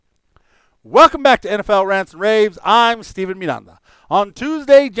Welcome back to NFL Rants and Raves. I'm Steven Miranda. On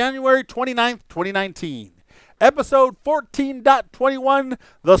Tuesday, January 29th, 2019, episode 14.21,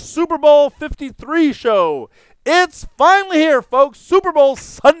 the Super Bowl 53 show. It's finally here, folks. Super Bowl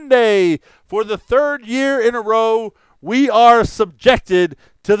Sunday. For the third year in a row, we are subjected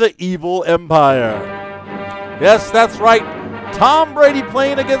to the evil empire. Yes, that's right. Tom Brady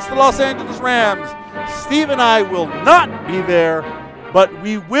playing against the Los Angeles Rams. Steve and I will not be there, but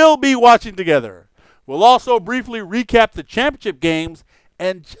we will be watching together. We'll also briefly recap the championship games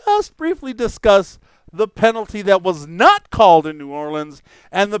and just briefly discuss the penalty that was not called in New Orleans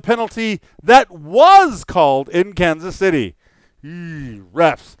and the penalty that was called in Kansas City.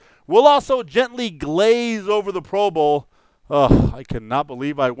 Refs. We'll also gently glaze over the Pro Bowl. I cannot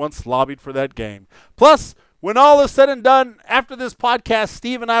believe I once lobbied for that game. Plus, when all is said and done, after this podcast,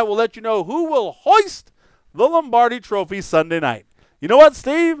 Steve and I will let you know who will hoist the Lombardi Trophy Sunday night. You know what,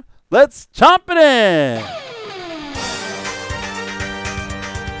 Steve? Let's chomp it in.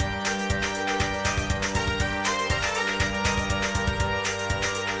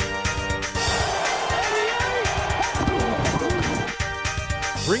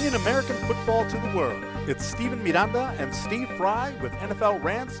 Bringing American football to the world. It's Steven Miranda and Steve Fry with NFL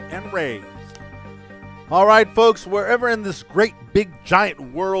Rants and Raves. All right, folks, wherever in this great, big,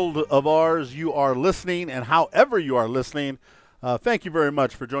 giant world of ours you are listening and however you are listening, thank you very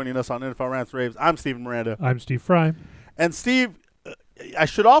much for joining us on NFL Rants and Raves. I'm Steven Miranda. I'm Steve Fry. And Steve, I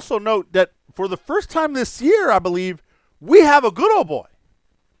should also note that for the first time this year, I believe, we have a good old boy.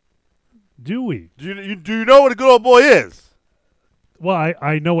 Do we? Do you know what a good old boy is? Well,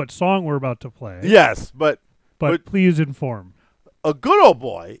 I know what song we're about to play. Yes, but please inform. A good old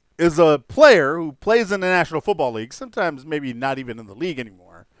boy is a player who plays in the National Football League, sometimes maybe not even in the league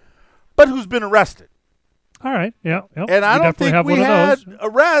anymore, but who's been arrested. All right, yeah. Yep. And I don't think we had those.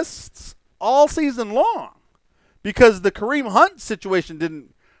 arrests all season long because the Kareem Hunt situation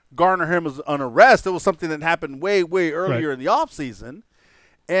didn't garner him as an arrest. It was something that happened way, way earlier in the offseason.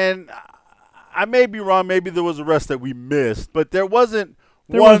 And I may be wrong. Maybe there was arrests that we missed, but there wasn't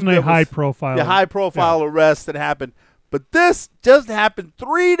a high-profile. The high-profile arrest that happened. But this just happened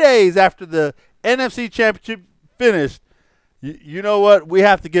 3 days after the NFC Championship finished. You know what? We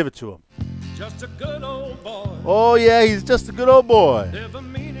have to give it to him. Just a good old boy. Oh, yeah, he's just a good old boy. Never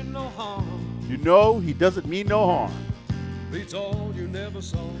meaning no harm. You know he doesn't mean no harm. Beats all you never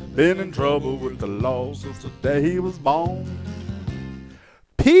saw. Been in trouble with the law since the day he was born.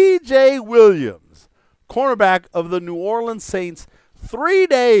 P.J. Williams, cornerback of the New Orleans Saints, 3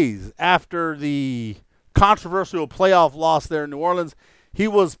 days after the controversial playoff loss there in New Orleans, he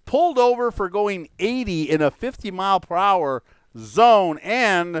was pulled over for going 80 in a 50-mile-per-hour zone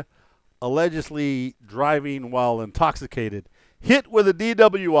and allegedly driving while intoxicated. Hit with a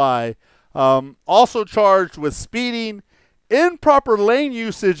DWI, also charged with speeding, improper lane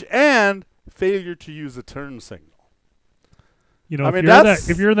usage, and failure to use a turn signal. You know,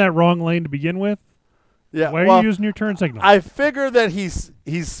 if you're in that wrong lane to begin with, why are you using your turn signal? I figure that he's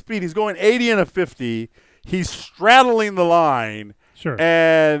speeding. He's going 80 and a 50. He's straddling the line. Sure.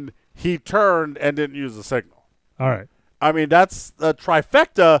 And he turned and didn't use the signal. All right. I mean, that's a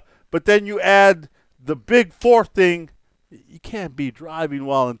trifecta, but then you add the big fourth thing. You can't be driving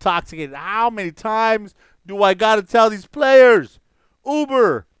while intoxicated. How many times do I got to tell these players?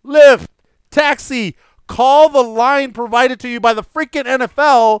 Uber, Lyft, taxi, call the line provided to you by the freaking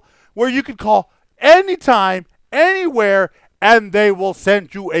NFL where you can call anytime, anywhere, and they will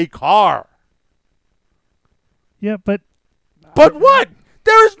send you a car. Yeah, but what?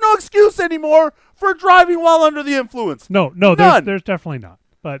 There is no excuse anymore for driving while under the influence. No, there's definitely not.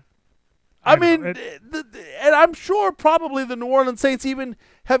 But I mean, and I'm sure probably the New Orleans Saints even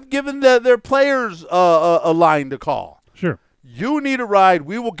have given their players a line to call. Sure. You need a ride.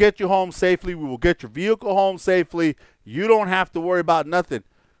 We will get you home safely. We will get your vehicle home safely. You don't have to worry about nothing.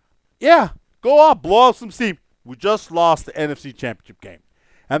 Yeah, go off, blow off some steam. We just lost the NFC Championship game.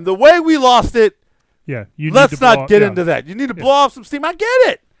 And the way we lost it, let's not get into that. You need to blow off some steam. I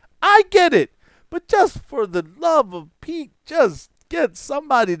get it. But just for the love of Pete, just get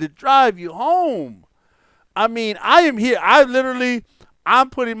somebody to drive you home. I mean, I am here. I'm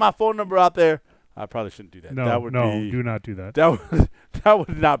putting my phone number out there. I probably shouldn't do that. No, do not do that. That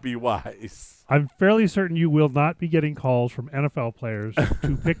would not be wise. I'm fairly certain you will not be getting calls from NFL players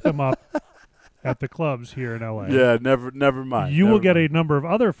to pick them up at the clubs here in L.A. Yeah, never mind. You will get a number of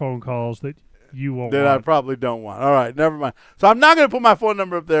other phone calls that you won't want. I probably don't want. All right, never mind. So I'm not going to put my phone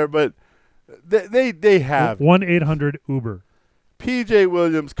number up there, but they have 1-800-UBER. P.J.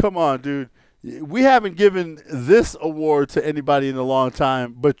 Williams, come on, dude. We haven't given this award to anybody in a long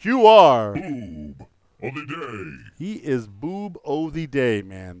time, but you are. Boob of the day. He is Boob o' the Day,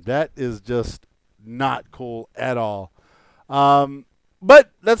 man. That is just not cool at all.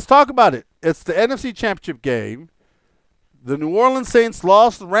 But let's talk about it. It's the NFC Championship game. The New Orleans Saints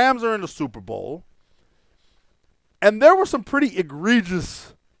lost. The Rams are in the Super Bowl. And there were some pretty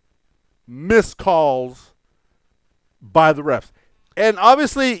egregious missed calls by the refs. And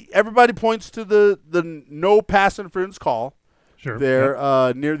obviously, everybody points to the no pass interference call Sure. there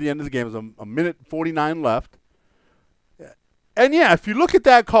Yep. near the end of the game. It was a minute 49 left. And, yeah, if you look at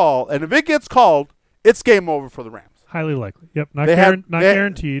that call, and if it gets called, it's game over for the Rams. Highly likely. Yep. Not, They had- not they-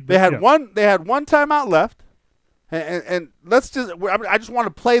 guaranteed. They but had yeah. one timeout left. And let's just – I just want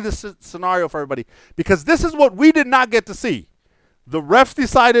to play this scenario for everybody because this is what we did not get to see. The refs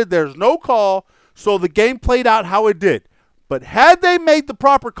decided there's no call, so the game played out how it did. But had they made the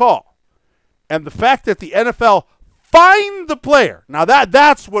proper call and the fact that the NFL fined the player – now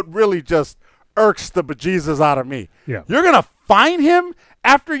that's what really just irks the bejesus out of me. Yeah. You're going to fine him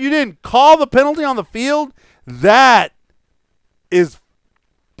after you didn't call the penalty on the field? That is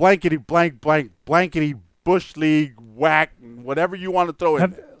blankety blank blank blankety bush league whack whatever you want to throw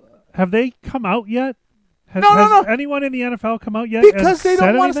in there. Have they come out yet? Has No. anyone in the NFL come out yet? Because and they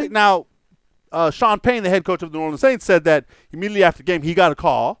don't said want to say. anything? Now, Sean Payne, the head coach of the New Orleans Saints, said that immediately after the game he got a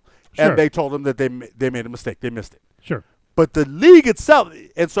call Sure. and they told him that they made a mistake. They missed it. Sure. But the league itself,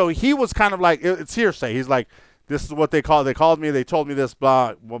 and so he was kind of like, it's hearsay. He's like, this is what they called. They called me. They told me this,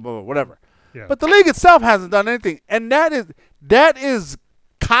 blah, blah, blah, whatever. Yeah. But the league itself hasn't done anything, and that is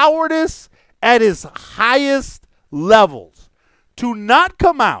cowardice at its highest levels. To not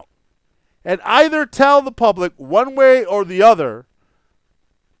come out and either tell the public one way or the other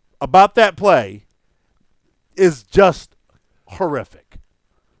about that play is just horrific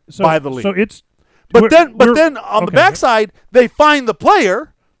by the league. So it's. But we're- then we're- on the okay. backside, they fine the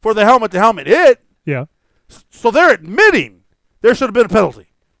player for the helmet-to-helmet hit, Yeah. so they're admitting there should have been a penalty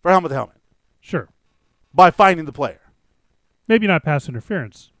for helmet-to-helmet Sure. by fining the player. Maybe not pass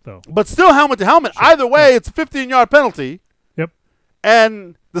interference though. But still helmet-to-helmet. Sure. Either way, it's a 15-yard penalty, Yep.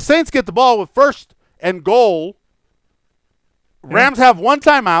 and the Saints get the ball with first and goal. Rams have one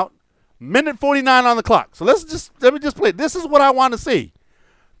timeout, minute 49 on the clock. So let me just play. This is what I want to see.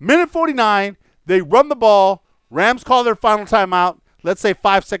 Minute 49, they run the ball. Rams call their final timeout. Let's say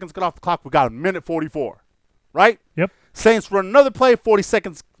 5 seconds get off the clock. We got a minute 44, right? Yep. Saints run another play, 40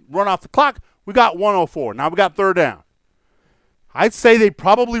 seconds run off the clock. We got 104. Now we got third down. I'd say they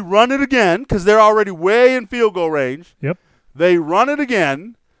probably run it again because they're already way in field goal range. Yep. They run it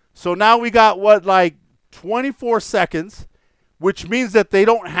again. So now we got, 24 seconds, which means that they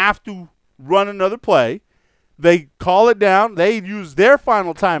don't have to run another play. They call it down. They use their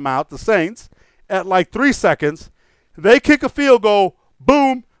final timeout, the Saints, at 3 seconds. They kick a field goal.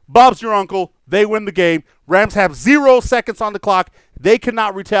 Boom. Bob's your uncle. They win the game. Rams have 0 seconds on the clock. They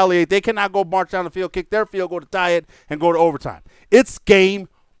cannot retaliate. They cannot go march down the field, kick their field goal to tie it, and go to overtime. It's game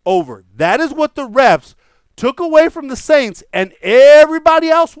over. That is what the refs took away from the Saints and everybody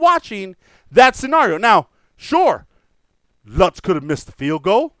else watching that scenario. Now, sure, Lutz could have missed the field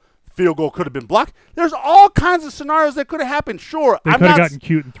goal. Field goal could have been blocked. There's all kinds of scenarios that could have happened. Sure, They I'm could have not gotten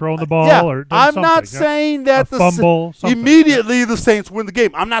cute and thrown the ball yeah, or done I'm something. not Yeah. saying that A fumble, something. immediately the Saints win the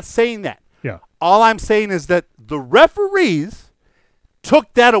game. I'm not saying that. Yeah. All I'm saying is that the referees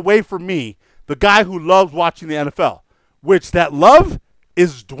took that away from me, the guy who loves watching the NFL, which that love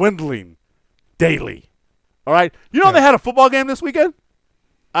is dwindling daily. All right? You know Yeah. they had a football game this weekend?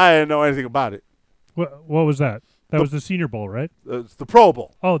 I didn't know anything about it. What was that? That was the Senior Bowl, right? It's the Pro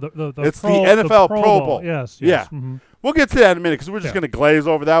Bowl. Oh, It's the NFL Pro Bowl. Yes. Yeah. Mhm. We'll get to that in a minute because we're just Yeah. going to glaze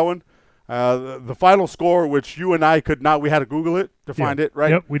over that one. The final score, which you and I could not, we had to Google it to find Yeah. it, right?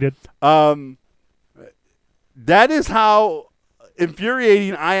 Yep, we did. That is how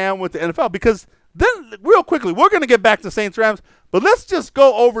infuriating I am with the NFL because then, real quickly, we're going to get back to Saints Rams, but let's just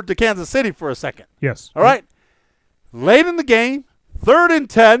go over to Kansas City for a second. Yes. All right? Late in the game, 3rd and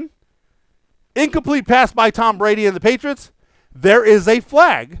 10, incomplete pass by Tom Brady and the Patriots. There is a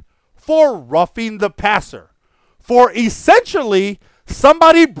flag for roughing the passer, for essentially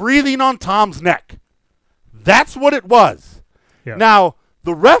somebody breathing on Tom's neck. That's what it was. Yeah. Now,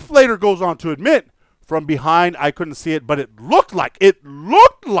 the ref later goes on to admit, from behind, I couldn't see it, but it looked like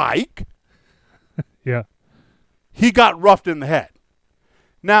Yeah. he got roughed in the head.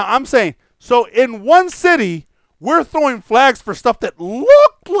 Now, I'm saying, so in one city, we're throwing flags for stuff that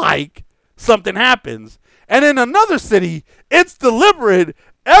looked like something happens, and in another city, it's deliberate.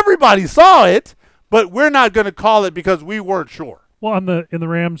 Everybody saw it, but we're not going to call it because we weren't sure. Well, in the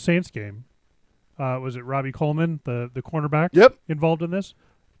Rams Saints game, was it Robbie Coleman, the cornerback? Yep. Involved in this?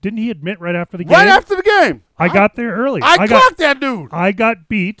 Didn't he admit right after the game? Right after the game. I got there early. I clocked that dude. I got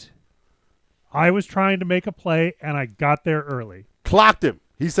beat. I was trying to make a play, and I got there early. Clocked him.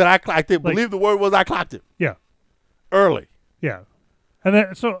 He said, I believe the word was I clocked him. Yeah. Early. Yeah. And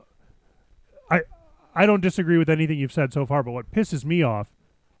then, so I don't disagree with anything you've said so far, but what pisses me off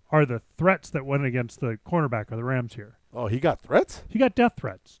are the threats that went against the cornerback of the Rams here. Oh, he got threats? He got death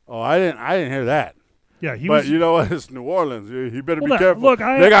threats. Oh, I didn't hear that. Yeah, But you know what? It's New Orleans. You better be Well, careful. look,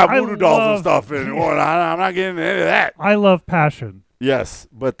 they got I voodoo dolls and love- stuff in New Orleans. I'm not getting into any of that. I love passion. Yes,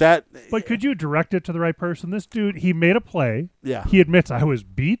 but that. But could you direct it to the right person? This dude, he made a play. Yeah. He admits I was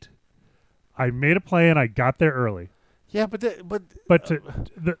beat. I made a play and I got there early. Yeah, but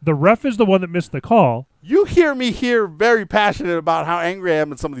The ref is the one that missed the call. you hear me here very passionate about how angry I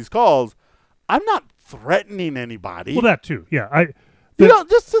am at some of these calls. I'm not threatening anybody. Well, that too. Yeah,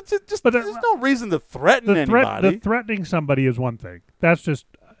 just but there's no reason to threaten anybody. the threatening somebody is one thing. That's just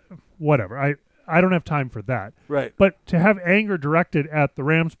whatever. I don't have time for that. Right. But to have anger directed at the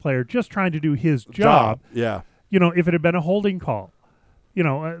Rams player just trying to do his job, Yeah. if it had been a holding call,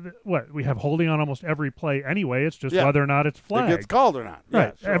 what we have holding on almost every play anyway. It's just Yeah. whether or not it's It flagged. gets called or not.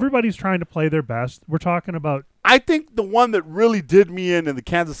 Right. Yeah, sure. Everybody's trying to play their best. We're talking about I think the one that really did me in the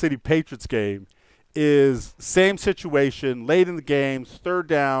Kansas City Patriots game is same situation, late in the game, third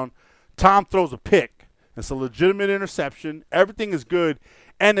down. Tom throws a pick. It's a legitimate interception. Everything is good.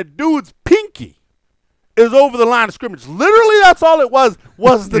 And the dude's pinky is over the line of scrimmage. Literally, that's all it was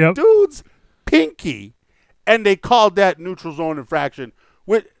the Yep. dude's pinky. And they called that neutral zone infraction.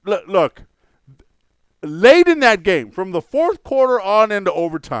 Look, late in that game, from the fourth quarter on into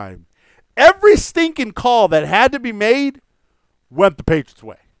overtime, every stinking call that had to be made went the Patriots'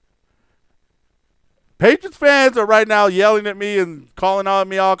 way. Patriots fans are right now yelling at me and calling out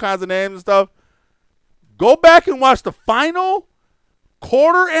me all kinds of names and stuff. Go back and watch the final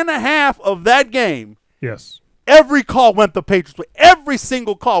quarter and a half of that game. yes, Every call went the Patriots' way. Every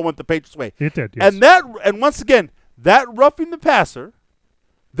single call went the Patriots' way. it did. Yes. And once again, that roughing the passer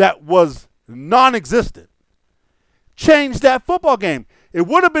that was non-existent changed that football game. It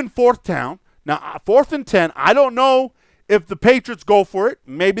would have been fourth down. Now, 4th and 10, I don't know if the Patriots go for it.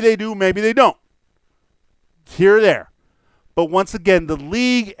 Maybe they do, maybe they don't. Here or there. But once again, the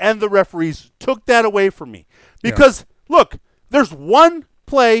league and the referees took that away from me. Because, look, there's one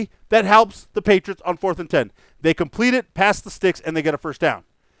play that helps the Patriots on 4th and 10. They complete it, pass the sticks, and they get a first down.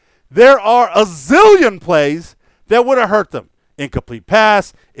 There are a zillion plays that would have hurt them. Incomplete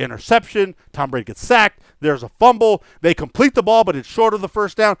pass, interception, Tom Brady gets sacked, there's a fumble, they complete the ball, but it's short of the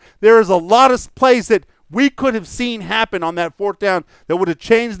first down. There is a lot of plays that we could have seen happen on that 4th down that would have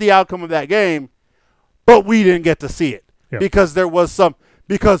changed the outcome of that game, but we didn't get to see it. Yeah. Because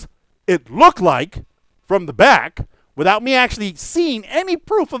it looked like, from the back, without me actually seeing any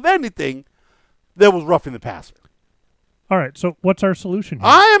proof of anything, that was roughing the passer. All right. So what's our solution here?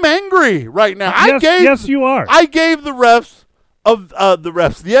 I am angry right now. Yes, you are. I gave the refs,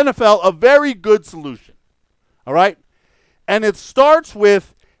 the NFL, a very good solution. All right? And it starts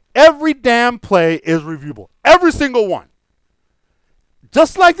with every damn play is reviewable. Every single one.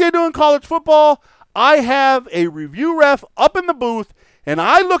 Just like they do in college football, I have a review ref up in the booth, and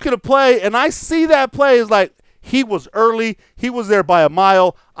I look at a play, and I see that play is like, he was early. He was there by a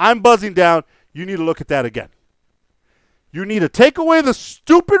mile. I'm buzzing down. You need to look at that again. You need to take away the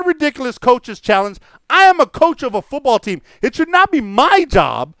stupid, ridiculous coach's challenge. I am a coach of a football team. It should not be my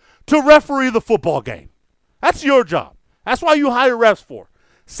job to referee the football game. That's your job. That's why you hire refs for.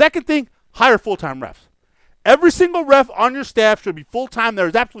 Second thing, hire full-time refs. Every single ref on your staff should be full-time.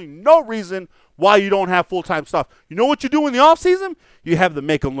 There's absolutely no reason why you don't have full-time stuff. You know what you do in the offseason? You have them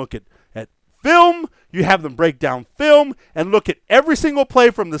make them look at film. You have them break down film and look at every single play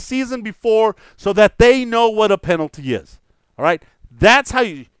from the season before so that they know what a penalty is. All right? That's how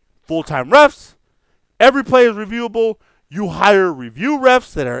you full-time refs. Every play is reviewable. You hire review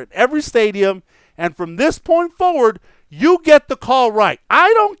refs that are at every stadium. And from this point forward, you get the call right.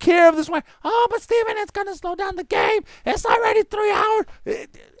 I don't care if this way, but Steven, it's going to slow down the game. It's already 3 hours.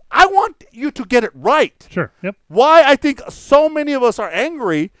 I want you to get it right. Sure. Yep. Why I think so many of us are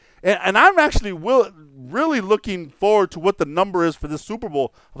angry, and I'm actually really looking forward to what the number is for this Super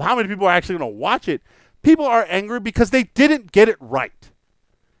Bowl of how many people are actually going to watch it. People are angry because they didn't get it right.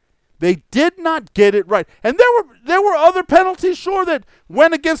 They did not get it right. And there were other penalties, sure, that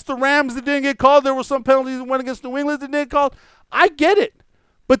went against the Rams that didn't get called. There were some penalties that went against New England that didn't get called. I get it.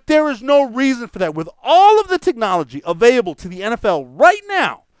 But there is no reason for that. With all of the technology available to the NFL right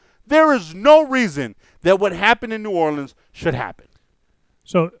now, there is no reason that what happened in New Orleans should happen.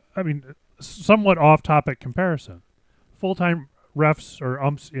 So, I mean, somewhat off-topic comparison. Full-time refs or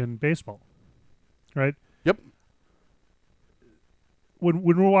umps in baseball, right? Yep. When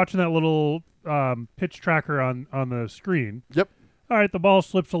we're watching that little pitch tracker on the screen, Yep. all right, the ball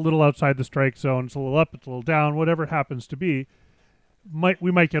slips a little outside the strike zone. It's a little up, it's a little down, whatever it happens to be.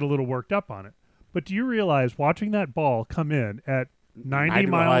 We might get a little worked up on it. But do you realize watching that ball come in at 90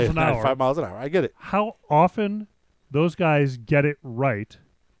 miles an hour, 95 miles an hour. I get it. how often those guys get it right?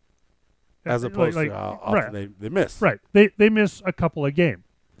 As opposed to how often they miss. Right. They miss a couple a game.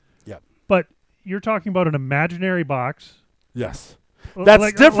 Yep. But you're talking about an imaginary box. Yes.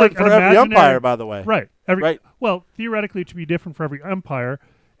 That's different for every umpire, by the way. Right. Right. Well, theoretically, it should be different for every umpire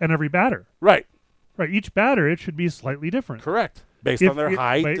and every batter. Right. Right. Each batter, it should be slightly different. Correct. Based on their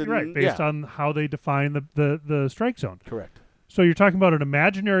height. Right. Based on how they define the strike zone. Correct. So you're talking about an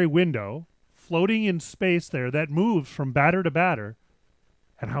imaginary window floating in space there that moves from batter to batter,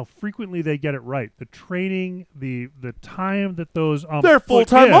 and how frequently they get it right. The training, the time that those umps They're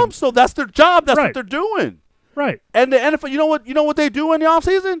full-time put in. umps, so that's their job. That's Right. what they're doing. Right. And the NFL, you know what they do in the off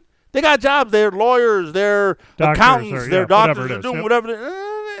season? They got jobs. They're lawyers. They're Doctors, accountants. or, They're yeah, doctors. whatever it They're is. doing Yep.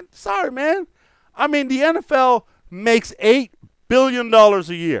 whatever. Sorry, man. I mean, the NFL makes $8 billion a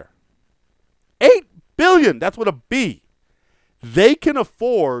year. $8 billion. That's with a B. They can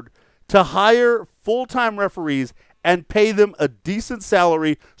afford to hire full-time referees and pay them a decent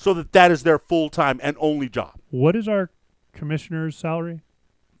salary so that is their full-time and only job. What is our commissioner's salary?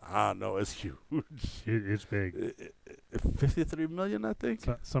 No, it's huge. It's big. 53 million, I think.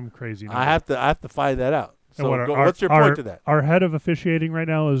 Some crazy number. I have to find that out. And So what what's your point to that? Our head of officiating right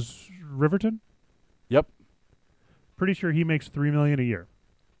now is Riverton. Yep. Pretty sure he makes $3 million a year.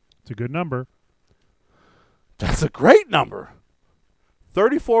 It's a good number. That's a great number.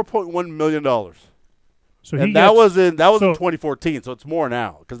 $34.1 million. So And he that gets, was in so- 2014, so it's more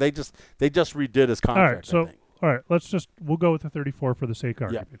now because they just redid his all right. contract. I So think. all right, we'll go with the 34 for the sake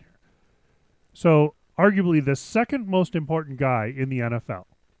of Yeah. argument here. So arguably the second most important guy in the NFL,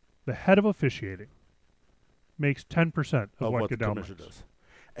 the head of officiating, makes 10% of what the Goodell commissioner makes.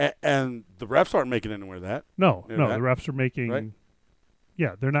 does, and the refs aren't making anywhere that. No, Near no, that. the refs are making. Right.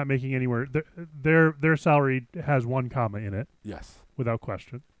 Yeah, they're not making anywhere. Their salary has one comma in it, Yes. without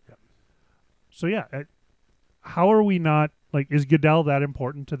question. Yep. So yeah, how are we not like? Is Goodell that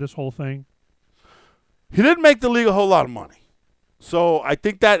important to this whole thing? He didn't make the league a whole lot of money, so I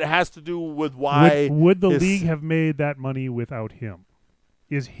think that has to do with why. Would the his- league have made that money without him?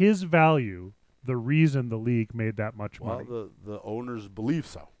 Is his value the reason the league made that much Well, money? the owners believe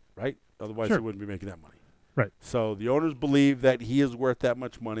so, right? Otherwise, Sure. he wouldn't be making that money. Right. So the owners believe that he is worth that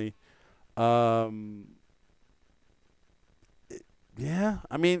much money. Yeah,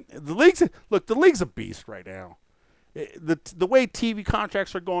 I mean, the league's a beast right now. The way TV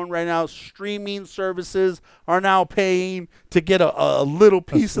contracts are going right now, streaming services are now paying to get a little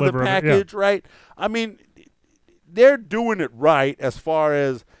piece of the sliver of it, yeah. package, right? I mean, they're doing it right as far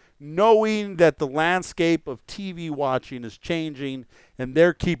as knowing that the landscape of TV watching is changing, and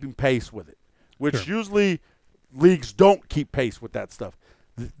they're keeping pace with it, which Sure. usually leagues don't keep pace with that stuff.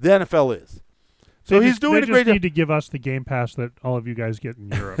 The NFL is. So he's doing a great They job. need to give us the Game Pass that all of you guys get in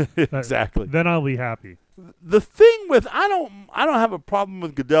Europe. Exactly. Then I'll be happy. The thing with I don't have a problem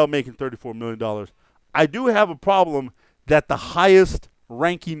with Goodell making $34 million. I do have a problem that the highest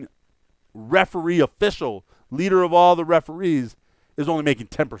ranking referee official, leader of all the referees, is only making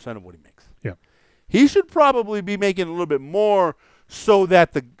 10% of what he makes. Yeah. He should probably be making a little bit more so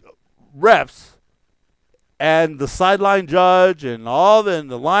that the refs and the sideline judge and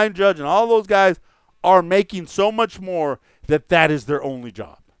the line judge and all those guys are making so much more that is their only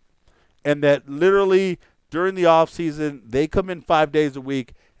job. And that literally during the off season, they come in 5 days a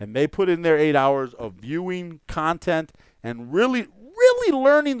week and they put in their 8 hours of viewing content and really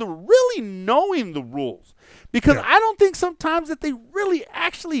learning really knowing the rules. Because Yeah. I don't think sometimes that they really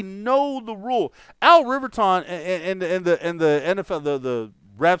actually know the rule. Al Riverton and the NFL, the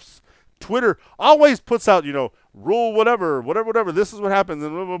refs Twitter always puts out, rule whatever, this is what happens,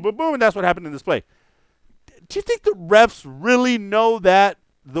 and boom, boom, boom, and that's what happened in this play. Do you think the refs really know that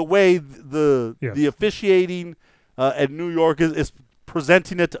the way the officiating at New York is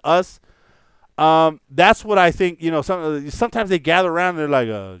presenting it to us? That's what I think. Sometimes they gather around and they're like,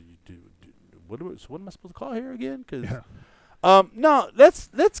 what am I supposed to call here again? No,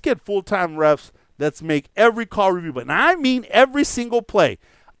 let's get full-time refs. Let's make every call review, but I mean every single play.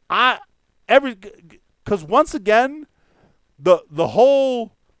 Because once again, the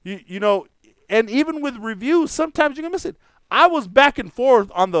whole, and even with reviews, sometimes you're gonna miss it. I was back and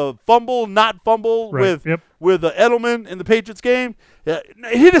forth on the fumble, not fumble Right. with Edelman in the Patriots game. It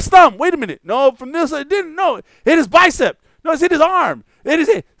hit his thumb. Wait a minute. No, from this it didn't. No, it hit his bicep. No, it's hit his arm. It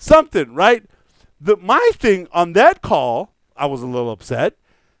is something, right? My thing on that call, I was a little upset.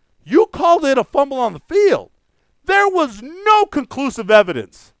 You called it a fumble on the field. There was no conclusive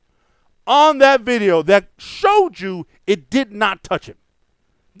evidence on that video that showed you it did not touch him.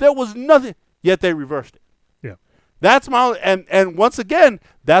 There was nothing, yet they reversed it. Yeah. That's my and once again,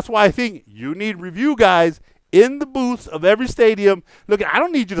 that's why I think you need review guys in the booths of every stadium. Look, I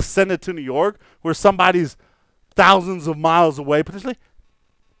don't need you to send it to New York where somebody's thousands of miles away potentially.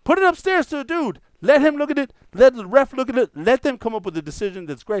 Put it upstairs to a dude. Let him look at it. Let the ref look at it. Let them come up with a decision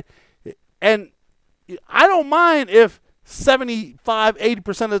that's great. And I don't mind if 75,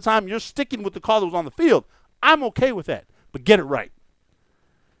 80% of the time you're sticking with the call that was on the field. I'm okay with that. But get it right.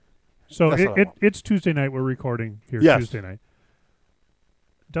 So That's what I want. it's Tuesday night. We're recording here Yes. Tuesday night.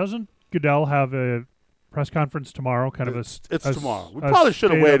 Doesn't Goodell have a press conference tomorrow? Kind of It's a tomorrow. We a probably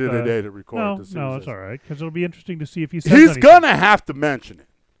should have state of waited a the- day to record. No, to see no, what it's it all says. right because it'll be interesting to see if he says He's anything. going to have to mention it.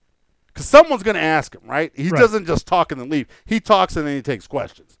 Because someone's going to ask him, right? He Right. doesn't just talk and then leave. He talks and then he takes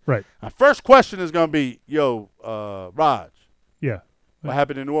questions. Right. Now, first question is going to be, Raj, Yeah. what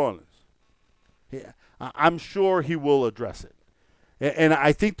happened in New Orleans? Yeah, I'm sure he will address it. And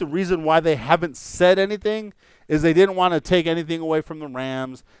I think the reason why they haven't said anything is they didn't want to take anything away from the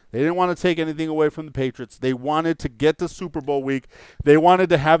Rams. They didn't want to take anything away from the Patriots. They wanted to get to Super Bowl week. They wanted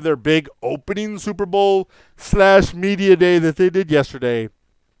to have their big opening Super Bowl / media day that they did yesterday.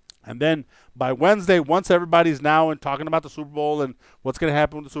 And then by Wednesday, once everybody's now and talking about the Super Bowl and what's going to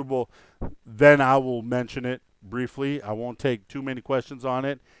happen with the Super Bowl, then I will mention it briefly. I won't take too many questions on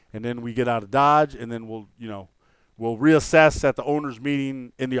it. And then we get out of Dodge, and then we'll reassess at the owners'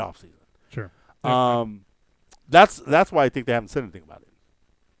 meeting in the offseason. Sure. That's why I think they haven't said anything about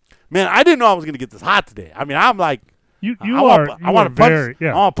it. Man, I didn't know I was going to get this hot today. I mean, I'm like, You I are want to punch. very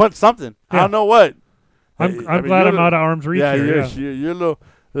I want to punch something. I Yeah. don't know what. I'm glad I'm out of arm's reach Yeah, here. you're a little.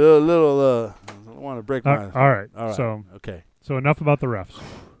 I don't want to break my. All right. All right. So Okay. enough about the refs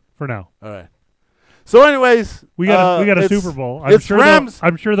for now. All right. So, anyways, We got a it's- Super Bowl. it's Rams.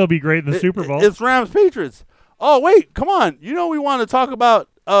 I'm sure they'll be great in the Super Bowl. It's Rams Patriots. Oh wait, come on. We want to talk about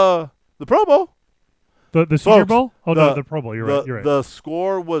the Pro Bowl. The Senior Folks, Bowl? Oh no, the Pro Bowl. You're right. The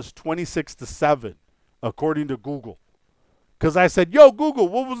score was 26-7, according to Google. Because I said, "Yo, Google,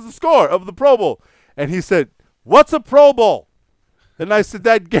 what was the score of the Pro Bowl?" And he said, "What's a Pro Bowl?" And I said,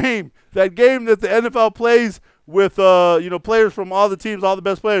 that game that the NFL plays with players from all the teams, all the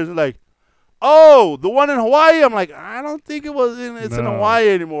best players." And like, "Oh, the one in Hawaii." I'm like, "I don't think it's in No. Hawaii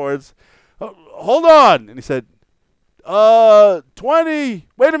anymore. It's hold on." And he said, 20.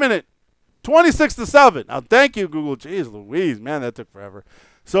 Wait a minute. 26-7. Now, thank you, Google. Jeez Louise, man, that took forever.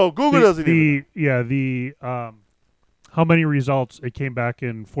 So Google doesn't even. How many results? It came back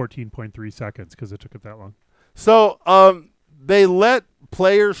in 14.3 seconds because it took it that long. So they let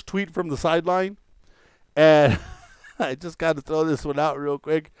players tweet from the sideline, and I just got to throw this one out real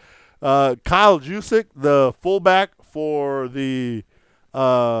quick. Kyle Juszczyk, the fullback for the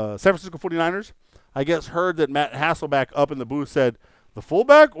San Francisco 49ers, I guess heard that Matt Hasselbeck up in the booth said, "The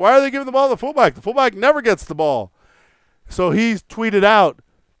fullback? Why are they giving the ball to the fullback? The fullback never gets the ball." So he's tweeted out,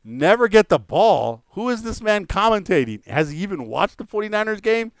 "Never get the ball? Who is this man commentating? Has he even watched the 49ers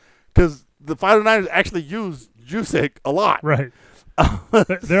game?" Because the 49ers actually use Juszczyk a lot. Right.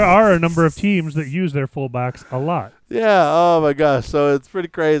 There are a number of teams that use their fullbacks a lot. Yeah, oh my gosh. So it's pretty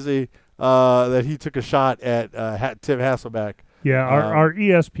crazy that he took a shot at Tim Hasselbeck. Yeah, our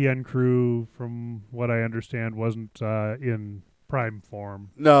ESPN crew, from what I understand, wasn't in prime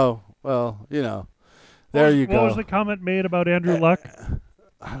form. No, well, there you go. What was the comment made about Andrew Luck?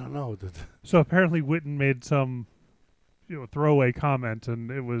 I don't know. So apparently Witten made some throwaway comment,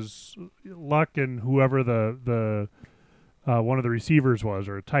 and it was Luck and whoever the one of the receivers was,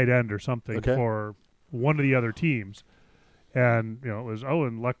 or a tight end or something, Okay. for one of the other teams. And it was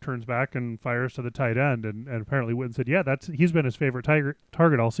and Luck turns back and fires to the tight end, and apparently Witten said, "Yeah, he's been his favorite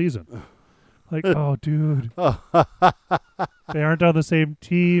target all season." Like, oh, dude, they aren't on the same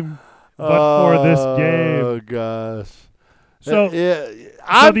team, but for this game. Oh gosh. So,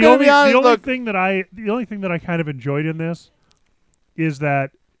 I'm gonna be honest. the only Look, thing that I kind of enjoyed in this is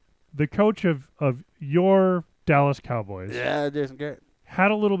that the coach of your Dallas Cowboys yeah, Jason Garrett.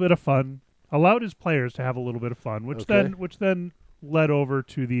 had a little bit of fun, allowed his players to have a little bit of fun, which then led over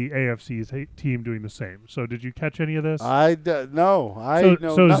to the AFC's team doing the same. So did you catch any of this? No, I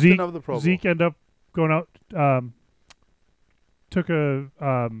know so nothing Zeke, of the Pro Bowl. Zeke ended up going out, took a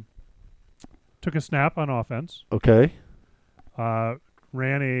snap on offense, Okay.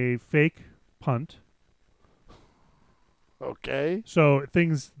 ran a fake punt. Okay. So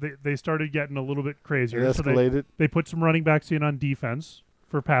things they started getting a little bit crazier. It So escalated. they put some running backs in on defense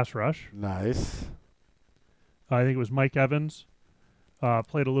for pass rush. Nice. I think it was Mike Evans.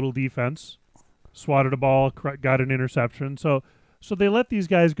 Played a little defense, swatted a ball, got an interception. So they let these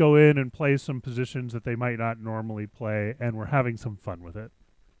guys go in and play some positions that they might not normally play, and we're having some fun with it.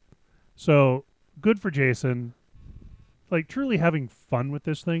 So good for Jason. Like truly having fun with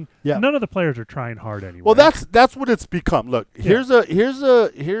this thing. Yeah. None of the players are trying hard anyway. Well, that's what it's become. Look, here's a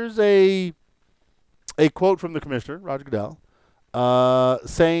quote from the commissioner, Roger Goodell,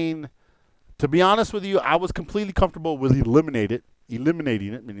 saying, to be honest with you, I was completely comfortable with eliminating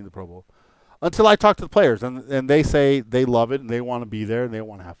it, meaning the Pro Bowl, until I talked to the players, and they say they love it and they want to be there and they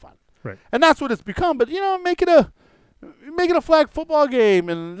want to have fun. Right. And that's what it's become. But make it a flag football game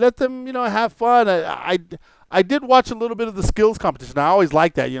and let them have fun. I did watch a little bit of the skills competition. I always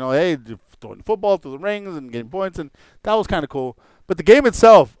like that. Hey, throwing football through the rings and getting points, and that was kind of cool. But the game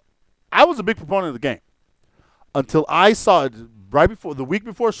itself, I was a big proponent of the game until I saw it the week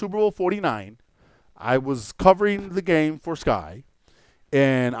before Super Bowl 49. I was covering the game for Sky,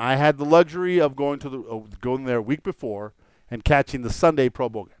 and I had the luxury of going there a week before and catching the Sunday Pro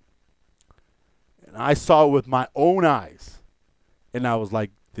Bowl game. And I saw it with my own eyes, and I was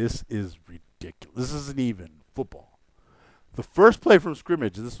like, this is ridiculous. This isn't even football. The first play from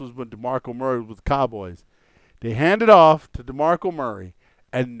scrimmage, this was when DeMarco Murray was with the Cowboys. They handed off to DeMarco Murray,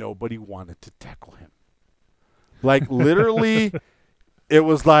 and nobody wanted to tackle him. Like, literally, it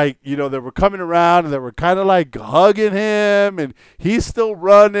was like, they were coming around, and they were kind of like hugging him, and he's still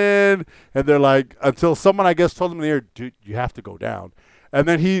running, and they're like, until someone, I guess, told him in the ear, dude, you have to go down. And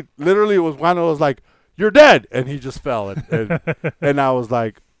then he literally was one of those like, you're dead, and he just fell. And I was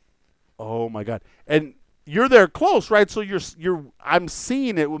like, oh, my God. And you're there close, right? So I'm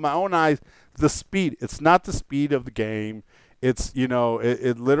seeing it with my own eyes, the speed. It's not the speed of the game. It's,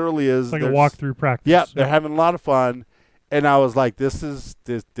 it literally is. It's like a walkthrough practice. Yeah, they're having a lot of fun. And I was like, this is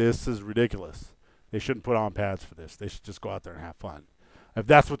ridiculous. They shouldn't put on pads for this. They should just go out there and have fun. If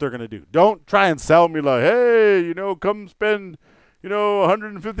that's what they're going to do. Don't try and sell me like, hey, come spend,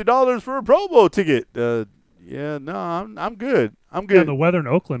 $150 for a Pro Bowl ticket. Yeah, no, I'm good. I'm good. Yeah, the weather in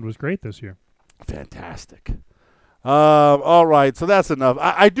Oakland was great this year. Fantastic. All right, so that's enough.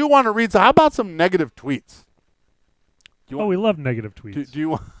 I do want to read. So how about some negative tweets? We love negative tweets. Do you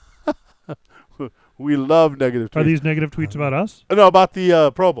want? We love negative tweets. Are these negative tweets about us? No, about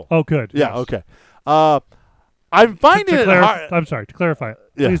the Pro Bowl. Oh, good. Yeah. Yes. Okay. I'm finding it hard. I'm sorry. To clarify,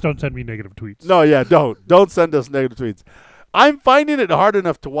 Yeah. please don't send me negative tweets. No, yeah, don't send us negative tweets. I'm finding it hard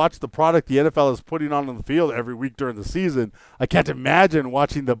enough to watch the product the NFL is putting on the field every week during the season. I can't imagine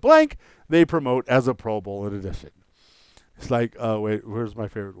watching the blank they promote as a Pro Bowl in addition. It's like, wait, where's my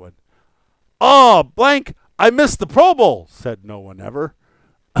favorite one? Oh, blank, I missed the Pro Bowl, said no one ever.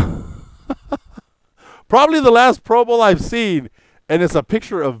 Probably the last Pro Bowl I've seen, and it's a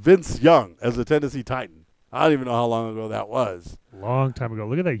picture of Vince Young as a Tennessee Titan. I don't even know how long ago that was. Long time ago.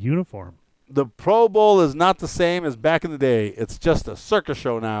 Look at that uniform. The Pro Bowl is not the same as back in the day. It's just a circus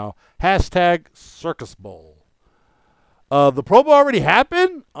show now. # Circus Bowl. The Pro Bowl already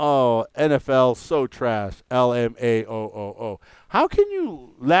happened? Oh, NFL, so trash. LMAOOO. How can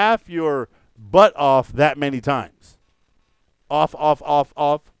you laugh your butt off that many times? Off.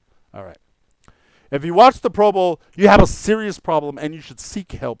 All right. If you watch the Pro Bowl, you have a serious problem, and you should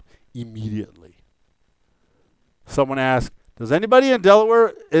seek help immediately. Someone asked, does anybody in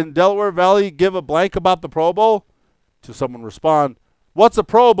Delaware Valley give a blank about the Pro Bowl? To someone respond, what's a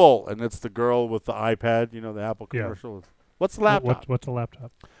Pro Bowl? And it's the girl with the iPad, the Apple commercial. Yeah. What's the laptop? What's a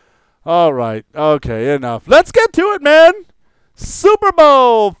laptop? All right. Okay, enough. Let's get to it, man. Super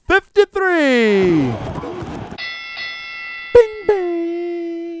Bowl 53. Bing,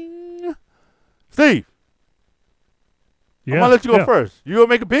 bing. Steve. Yeah. I'm going to let you go first. You going to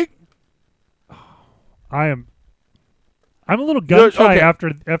make a pick? I'm a little gun shy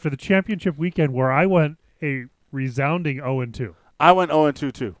okay. after the championship weekend where I went a resounding 0-2. I went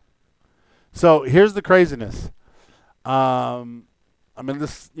 0-2 too. So here's the craziness. I'm in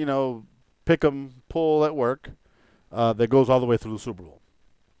this, pick 'em pull at work that goes all the way through the Super Bowl.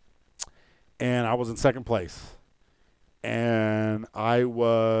 And I was in second place. And I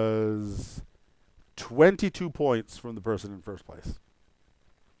was 22 points from the person in first place,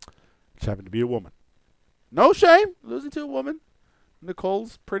 which happened to be a woman. No shame losing to a woman.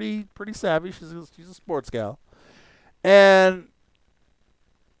 Nicole's pretty savvy. She's a sports gal. And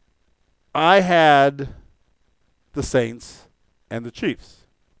I had the Saints and the Chiefs.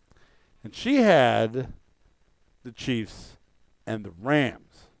 And she had the Chiefs and the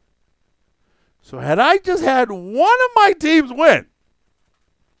Rams. So had I just had one of my teams win,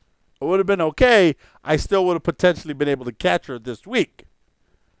 it would have been okay. I still would have potentially been able to catch her this week.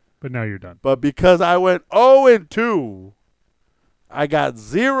 But now you're done. But because I went 0-2, I got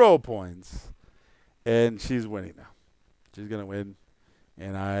 0 points, and she's winning now. She's going to win,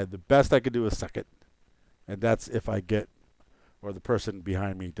 and the best I could do is second, and that's if I get, or the person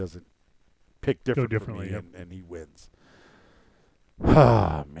behind me doesn't pick differently from me, yep. and he wins.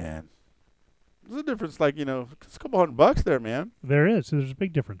 Ah, man. There's a difference, like, it's a couple $100 there, man. There is. There's a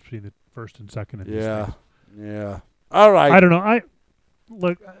big difference between the first and second in these things. Yeah. All right. I don't know.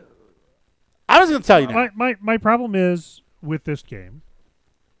 Look. I was going to tell you now. My problem is with this game,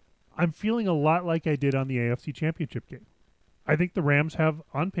 I'm feeling a lot like I did on the AFC Championship game. I think the Rams have,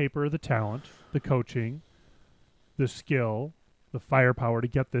 on paper, the talent, the coaching, the skill, the firepower to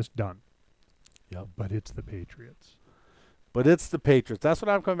get this done. Yep. But it's the Patriots. That's what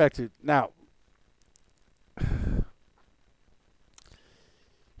I'm coming back to. Now,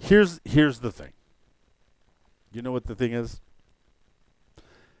 here's the thing. You know what the thing is?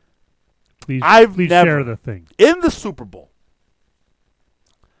 Please never, share the thing. In the Super Bowl,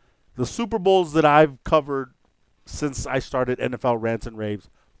 the Super Bowls that I've covered since I started NFL Rants and Raves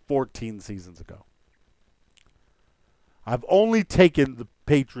 14 seasons ago, I've only taken the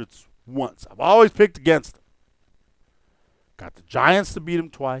Patriots once. I've always picked against them. Got the Giants to beat them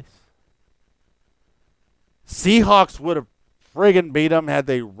twice. Seahawks would have friggin' beat them had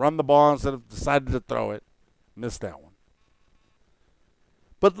they run the ball instead of decided to throw it. Missed that one.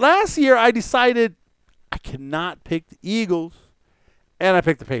 But last year I decided I cannot pick the Eagles, and I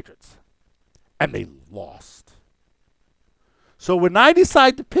picked the Patriots. And they lost. So when I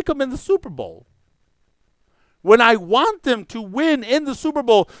decide to pick them in the Super Bowl, when I want them to win in the Super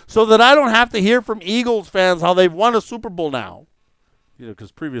Bowl so that I don't have to hear from Eagles fans how they've won a Super Bowl now,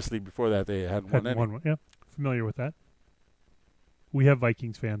 because previously, before that, they hadn't won any. Yeah, familiar with that. We have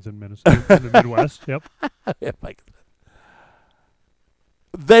Vikings fans in Minnesota, in the Midwest. Yep. Yeah, Vikings.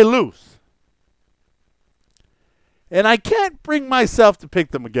 They lose. And I can't bring myself to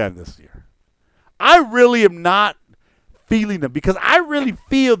pick them again this year. I really am not feeling them because I really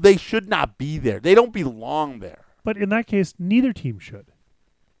feel they should not be there. They don't belong there. But in that case, neither team should.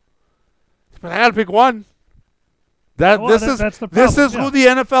 But I got to pick one. That's the problem. This is who the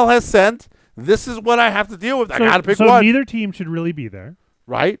NFL has sent. This is what I have to deal with. I got to pick one. So neither team should really be there.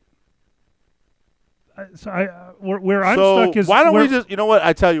 Right? Where I'm stuck is... why don't we just... You know what?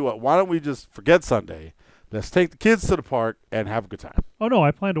 I tell you what. Why don't we just forget Sunday? Let's take the kids to the park and have a good time. Oh, no.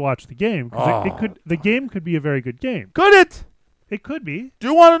 I plan to watch the game. The game could be a very good game. Could it? It could be. Do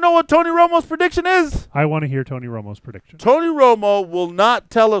you want to know what Tony Romo's prediction is? I want to hear Tony Romo's prediction. Tony Romo will not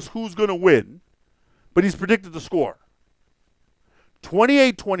tell us who's going to win, but he's predicted the score.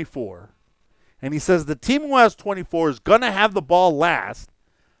 28-24. And he says the team who has 24 is going to have the ball last,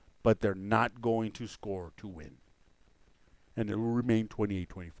 but they're not going to score to win. And it will remain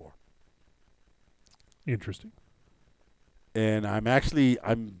 28-24. Interesting. And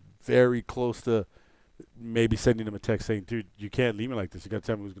I'm very close to maybe sending him a text saying, dude, you can't leave me like this. You got to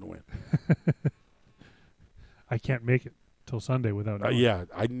tell me who's going to win. I can't make it till Sunday without knowing. Yeah,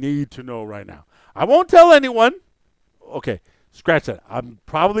 I need to know right now. I won't tell anyone. Okay, scratch that. I'm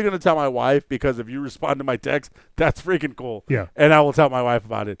probably going to tell my wife because if you respond to my text, that's freaking cool. Yeah. And I will tell my wife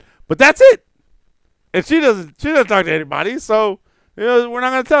about it. But that's it. And she doesn't talk to anybody, so we're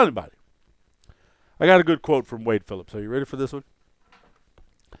not going to tell anybody. I got a good quote from Wade Phillips. Are you ready for this one?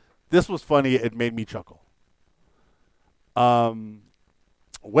 This was funny. It made me chuckle.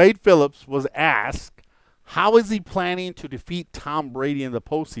 Wade Phillips was asked, how is he planning to defeat Tom Brady in the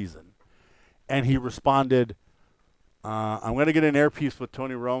postseason? And he responded, I'm going to get an earpiece with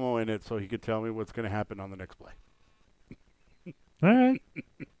Tony Romo in it so he could tell me what's going to happen on the next play. All right.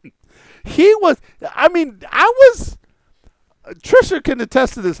 Trisha can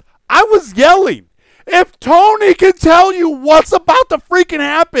attest to this. I was yelling. If Tony can tell you what's about to freaking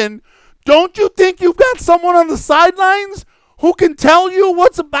happen, don't you think you've got someone on the sidelines who can tell you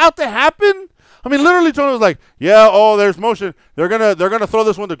what's about to happen? I mean, literally, Tony was like, "Yeah, there's motion. They're gonna throw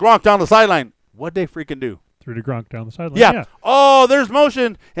this one to Gronk down the sideline." What'd they freaking do? Threw to Gronk down the sideline. Yeah. Oh, there's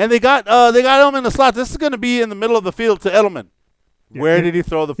motion, and they got Edelman in the slot. This is gonna be in the middle of the field to Edelman. Yeah. Where did he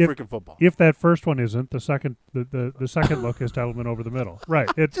throw the freaking football? If that first one isn't, the second look is Edelman over the middle. Right.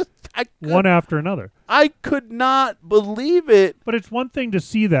 It's one after another. I could not believe it. But it's one thing to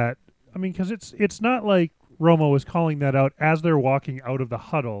see that. I mean, because it's not like Romo is calling that out as they're walking out of the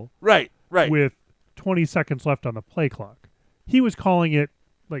huddle. Right. With 20 seconds left on the play clock. He was calling it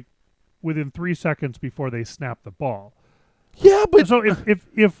like within 3 seconds before they snapped the ball. Yeah, but So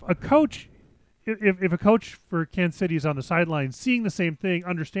if a coach if a coach for Kansas City is on the sideline seeing the same thing,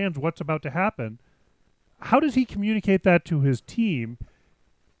 understands what's about to happen, how does he communicate that to his team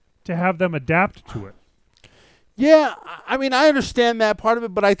to have them adapt to it? yeah, I mean, I understand that part of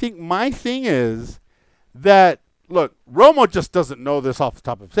it, but I think my thing is that look, Romo just doesn't know this off the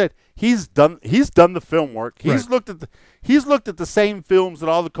top of his head. He's done the film work. He's Right. looked at the same films that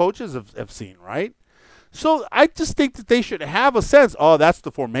all the coaches have seen, right? So I just think that they should have a sense. Oh, that's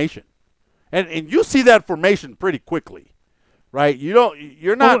the formation, and you see that formation pretty quickly, right?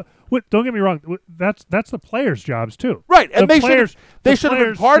 You're not Don't get me wrong. That's the players' jobs too. right, and The they players- should have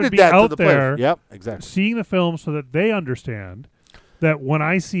players imparted should be that to out the there players. Yep, exactly. seeing the film so that they understand that when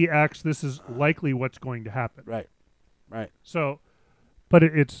I see X, this is likely what's going to happen. Right. So, but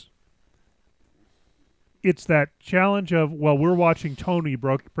it's that challenge of, well, we're watching Tony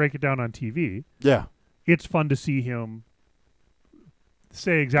break it down on TV. Yeah. It's fun to see him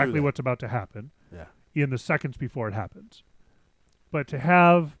say exactly that. what's about to happen Yeah. in the seconds before it happens. But to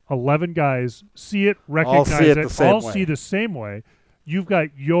have 11 guys see it, recognize see it it, the same all way. see the same way, you've got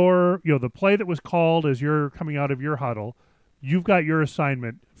the play that was called as you're coming out of your huddle, you've got your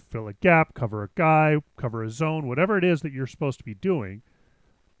assignment, fill a gap, cover a guy, cover a zone, whatever it is that you're supposed to be doing.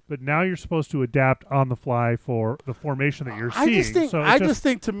 But now you're supposed to adapt on the fly for the formation that you're seeing. I just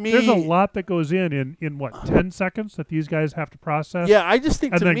think to me there's a lot that goes in what, 10 seconds that these guys have to process? Yeah, I just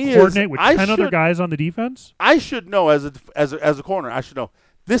think and to then me coordinate is with I 10 other should- guys on the defense? I should know as a corner. I should know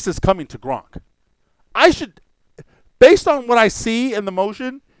this is coming to Gronk. I should, based on what I see in the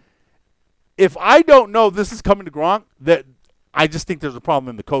motion. If I don't know this is coming to Gronk, that I just think there's a problem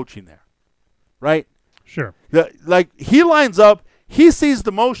in the coaching there, right? Sure. Like he lines up, he sees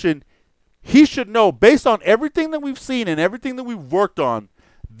the motion. He should know based on everything that we've seen and everything that we've worked on.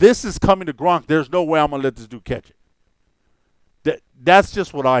 This is coming to Gronk. There's no way I'm gonna let this dude catch it. That's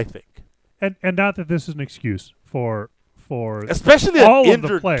just what I think. And not that this is an excuse for Especially all an of the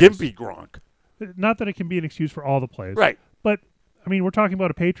injured, players. gimpy Gronk. Not that it can be an excuse for all the plays. Right. But, I mean, we're talking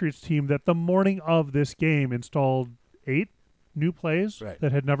about a Patriots team that the morning of this game installed 8 new plays Right.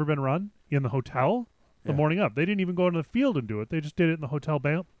 that had never been run in the hotel the Yeah. morning of. They didn't even go into the field and do it. They just did it in the hotel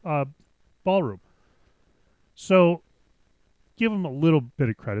ballroom. So give them a little bit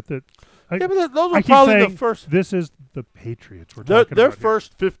of credit. That Yeah, but those I were keep probably the saying first. This is the Patriots we're talking Their about here.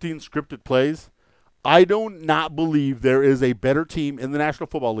 first 15 scripted plays. I do not believe there is a better team in the National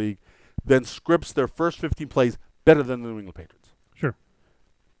Football League than scripts their first 15 plays better than the New England Patriots. Sure.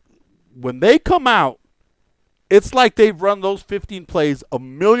 When they come out, it's like they've run those 15 plays a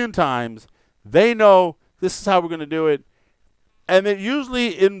million times. They know this is how we're going to do it. And it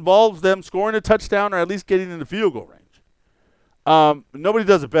usually involves them scoring a touchdown or at least getting into field goal range. Nobody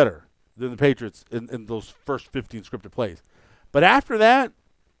does it better than the Patriots in those first 15 scripted plays. But after that,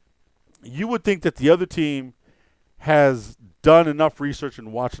 you would think that the other team has done enough research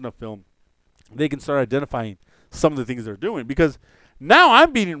and watched enough film. They can start identifying some of the things they're doing. Because now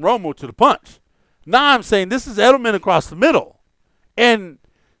I'm beating Romo to the punch. Now I'm saying this is Edelman across the middle. And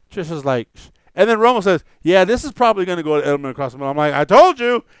Trisha's like, and then Romo says, yeah, this is probably going to go to Edelman across the middle. I'm like, I told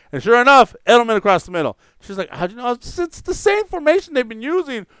you. And sure enough, Edelman across the middle. She's like, how'd you know? It's the same formation they've been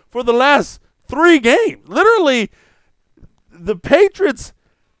using for the last 3 games. Literally, the Patriots,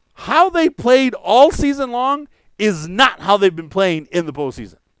 how they played all season long is not how they've been playing in the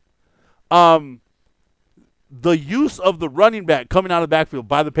postseason. The use of the running back coming out of the backfield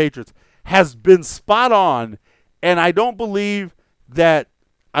by the Patriots has been spot on, and I don't believe that.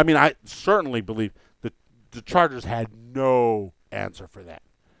 I mean, I certainly believe that the Chargers had no answer for that.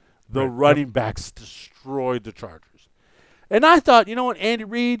 The Right. running backs destroyed the Chargers. And I thought, you know what, Andy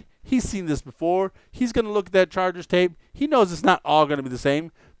Reid, he's seen this before. He's going to look at that Chargers tape. He knows it's not all going to be the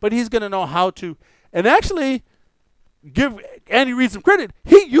same, but he's going to know how to. And actually, give Andy Reid some credit.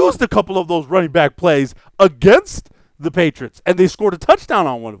 He used a couple of those running back plays against the Patriots, and they scored a touchdown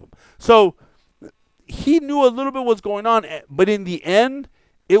on one of them. So he knew a little bit what's going on, but in the end,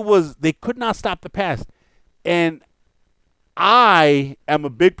 they could not stop the pass. And I am a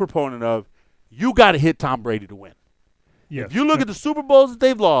big proponent of you got to hit Tom Brady to win. Yes. If you look at the Super Bowls that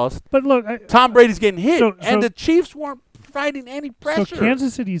they've lost, But look, Tom Brady's getting hit, So- and the Chiefs weren't providing any pressure. So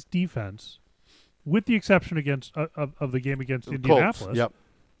Kansas City's defense, with the exception of the game against Colts, Indianapolis, yep.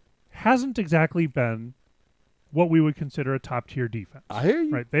 hasn't exactly been what we would consider a top-tier defense. I hear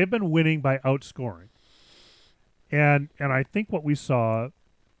you. Right? They've been winning by outscoring. And I think what we saw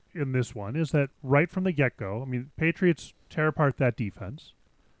in this one is that right from the get-go, I mean, Patriots tear apart that defense,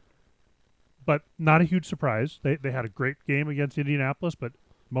 but not a huge surprise. They had a great game against Indianapolis, but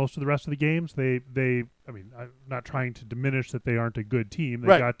most of the rest of the games, I mean, I'm not trying to diminish that they aren't a good team. They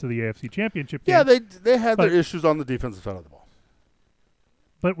Right. got to the AFC Championship game. Yeah, they had But- their issues on the defensive side of the ball.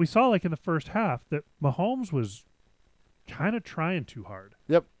 But we saw, like, in the first half that Mahomes was kind of trying too hard.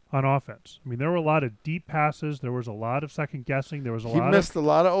 Yep. On offense. I mean, there were a lot of deep passes. There was a lot of second guessing. There was a He lot missed a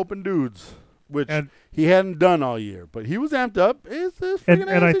lot of open dudes, which And- he hadn't done all year. But he was amped up. It's this freaking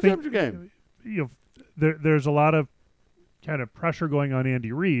and I AFC think Championship game. you know, there's a lot of kind of pressure going on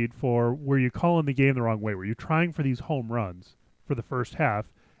Andy Reid for where you calling the game the wrong way, where you're trying for these home runs for the first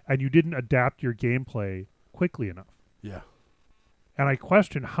half, and you didn't adapt your gameplay quickly enough. Yeah. And I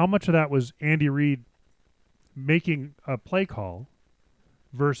question how much of that was Andy Reid making a play call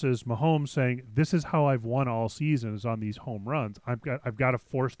versus Mahomes saying, "This is how I've won all season is on these home runs. I've got to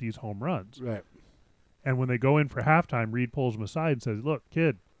force these home runs." Right. And when they go in for halftime, Reid pulls him aside and says, "Look,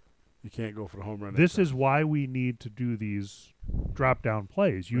 kid, You can't go for the home run. this is why we need to do these drop down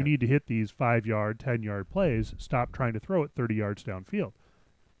plays. You Right. need to hit these 5-yard, 10-yard plays. Stop trying to throw it 30 yards downfield."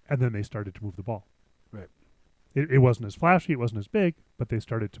 And then they started to move the ball. Right. It wasn't as flashy, it wasn't as big, but they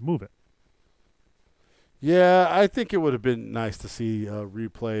started to move it. Yeah, I think it would have been nice to see a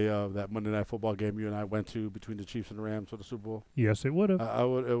replay of that Monday Night Football game you and I went to between the Chiefs and the Rams for the Super Bowl. Yes, it would have. That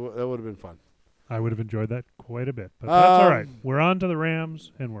would have been fun. I would have enjoyed that quite a bit. But that's all right. Um, We're on to the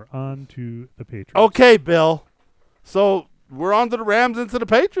Rams, and we're on to the Patriots. Okay, Bill. So we're on to the Rams and to the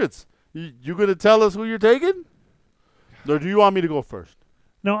Patriots. You going to tell us who you're taking? Or do you want me to go first?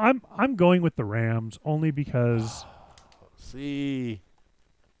 No, I'm going with the Rams only because See.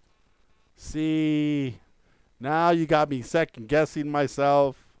 Now you got me second guessing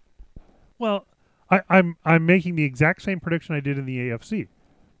myself. well, I'm making the exact same prediction I did in the AFC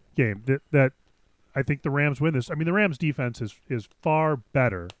game that I think the Rams win this. I mean, the Rams defense is far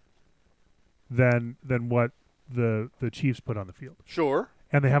better than what the Chiefs put on the field. Sure.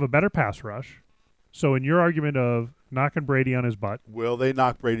 And they have a better pass rush. So in your argument of knocking Brady on his butt, Will they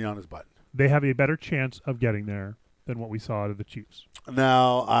knock Brady on his butt? they have a better chance of getting there than what we saw out of the Chiefs.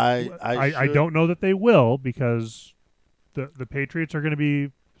 Now, I I don't know that they will because the Patriots are going to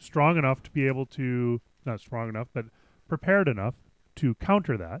be strong enough to be able to, not strong enough, but prepared enough to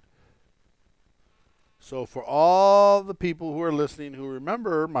counter that. So for all the people who are listening who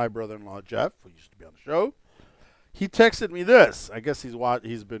remember my brother-in-law Jeff, who used to be on the show, he texted me this. I guess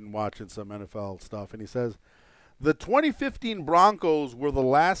he's been watching some NFL stuff, and he says, the 2015 Broncos were the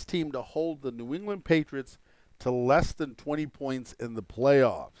last team to hold the New England Patriots to less than 20 points in the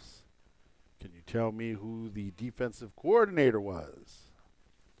playoffs. Can you tell me who the defensive coordinator was?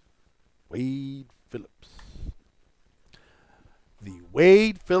 Wade Phillips. The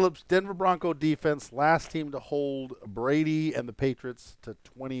Wade Phillips Denver Bronco defense, last team to hold Brady and the Patriots to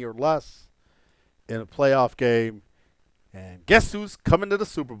 20 or less in a playoff game. And guess who's coming to the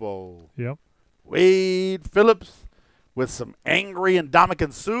Super Bowl? Yep. Wade Phillips with some angry and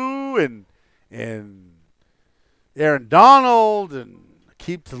Ndamukong Suh and Aaron Donald and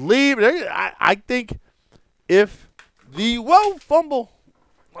Akeem Talib. I think if the fumble.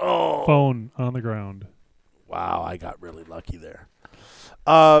 Oh, Phone on the ground. wow, I got really lucky there.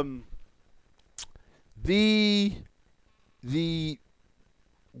 The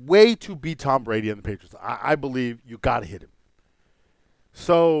way to beat Tom Brady and the Patriots, I believe you got to hit him.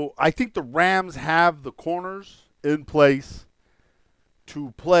 So I think the Rams have the corners in place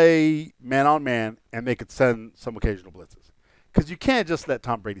to play man on man, and they could send some occasional blitzes. Because you can't just let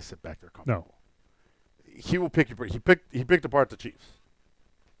Tom Brady sit back there comfortable. No. He will pick you. He picked apart the Chiefs.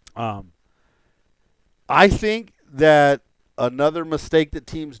 I think that another mistake that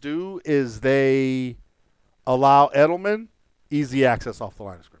teams do is they allow Edelman easy access off the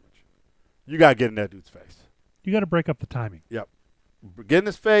line of scrimmage. You got to get in that dude's face. You got to break up the timing. Yep. Get in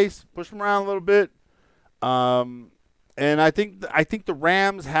his face, push him around a little bit. And I think the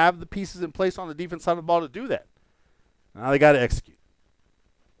Rams have the pieces in place on the defense side of the ball to do that. Now they got to execute.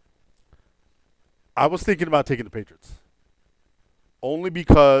 I was thinking about taking the Patriots. Only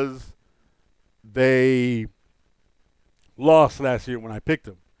because they lost last year when I picked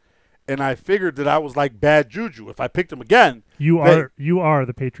them. And I figured that I was like bad juju. If I picked them again, You are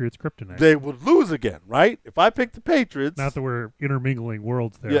the Patriots' kryptonite. they would lose again, right? If I picked the Patriots, Not that we're intermingling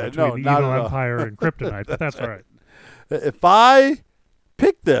worlds there Yeah, no, between the not evil at all. empire and kryptonite, but that's all right. if I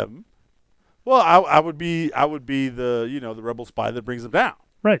picked them, well, I would be the the rebel spy that brings them down,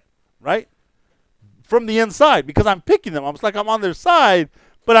 Right. right? From the inside, because I'm picking them. It's like I'm on their side,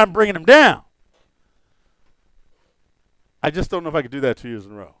 but I'm bringing them down. I just don't know if I could do that 2 years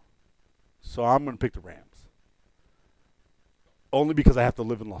in a row. So I'm going to pick the Rams. Only because I have to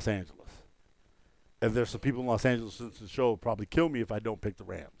live in Los Angeles. And there's some people in Los Angeles since the show will probably kill me if I don't pick the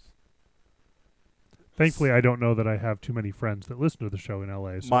Rams. Thankfully, I don't know that I have too many friends that listen to the show in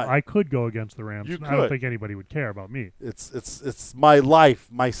LA, so I could go against the Rams. You I don't could. think anybody would care about me. It's my life,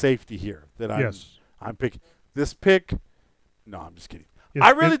 my safety here that I'm picking. This pick, no, I'm just kidding.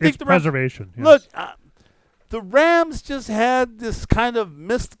 I really think it's the Rams, preservation. Yes. look, the Rams just had this kind of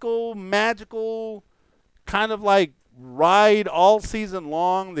mystical, magical, kind of like ride all season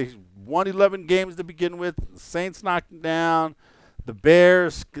long. They won 11 games to begin with. The Saints knocked them down. The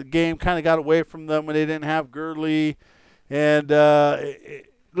Bears game kind of got away from them when they didn't have Gurley. And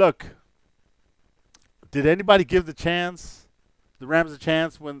look, did anybody give the Rams a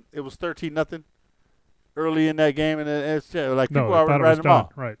chance when it was 13-0 early in that game? And it's like people no, already thought it was writing them done.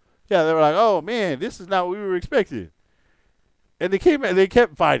 off. Right. Yeah, they were like, "Oh man, this is not what we were expecting," and they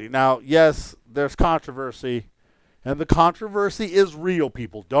kept fighting. Now, yes, there's controversy, and the controversy is real.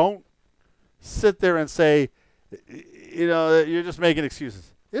 People don't sit there and say, you're just making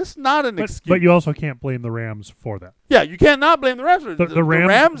excuses. It's not an excuse. But you also can't blame the Rams for that. Yeah, you cannot blame the Rams. The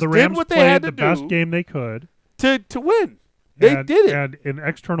Rams did what they played had to the do best game they could to win. They did it. And an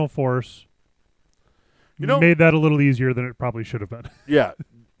external force You know- made that a little easier than it probably should have been. Yeah.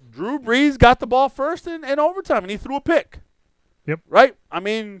 Drew Brees got the ball first in overtime, and he threw a pick. Yep. Right? I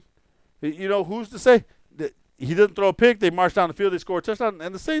mean, who's to say that he didn't throw a pick, they marched down the field, they scored a touchdown,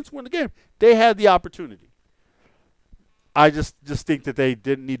 and the Saints win the game. They had the opportunity. I just think that they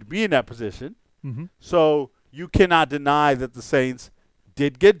didn't need to be in that position. Mm-hmm. So you cannot deny that the Saints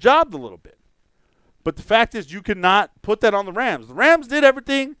did get jobbed a little bit. But the fact is you cannot put that on the Rams. The Rams did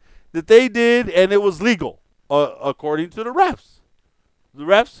everything that they did, and it was legal, according to the refs. The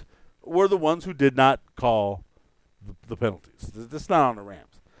refs were the ones who did not call the penalties. That's not on the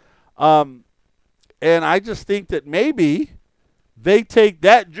Rams. And I just think that maybe they take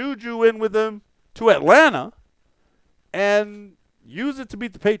that juju in with them to Atlanta and use it to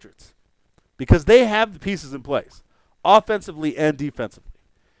beat the Patriots because they have the pieces in place, offensively and defensively.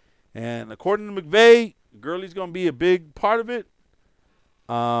 And according to McVay, Gurley's going to be a big part of it.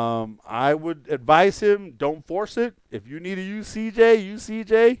 I would advise him, don't force it. If you need to use CJ, use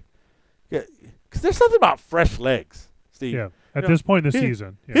CJ. Yeah, because there's something about fresh legs, Steve. Yeah. At this point in the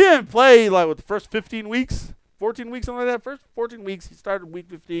season. He didn't play with the first 15 weeks, 14 weeks, something like that. First 14 weeks, he started week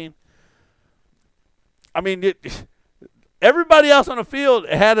 15. I mean, everybody else on the field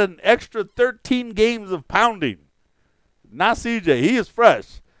had an extra 13 games of pounding. Not CJ. He is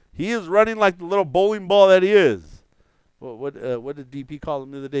fresh. He is running like the little bowling ball that he is. What did DP call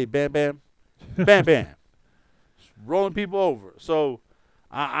him the other day? Bam, bam? Bam, bam. Rolling people over. So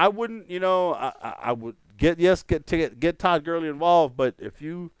I wouldn't, I would get Todd Gurley involved, but if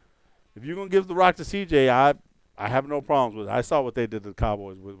you're going to give the rock to CJ, I have no problems with it. I saw what they did to the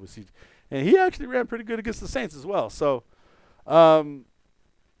Cowboys with CJ. And he actually ran pretty good against the Saints as well. So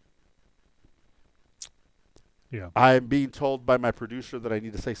Yeah. I'm being told by my producer that I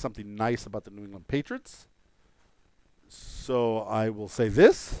need to say something nice about the New England Patriots. So I will say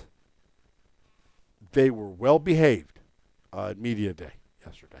this. They were well behaved at Media Day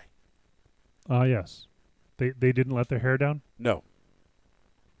yesterday. Yes. They didn't let their hair down? No.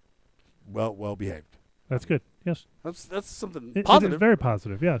 Well behaved. That's good. Yes. That's something It positive. is very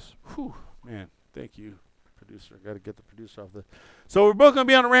positive, yes. Whew, man, thank you, producer. Got to get the producer off the. So we're both going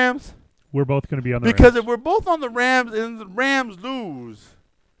to be on the Rams? We're both going to be on the Because Rams. if we're both on the Rams and the Rams lose,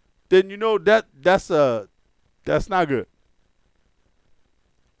 then that's not good.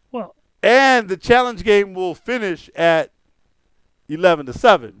 Well, And the challenge game will finish at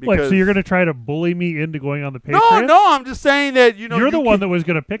 11-7. wait, so you're going to try to bully me into going on the Patriots? No, I'm just saying that You're the one that was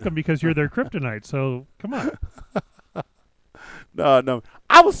going to pick them because you're their kryptonite. So come on. No.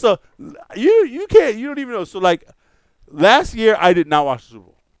 I was so you don't even know. So last year I did not watch the Super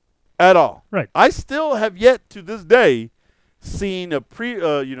Bowl at all. Right. I still have yet to this day seen a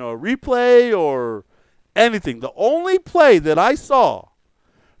replay or anything. The only play that I saw,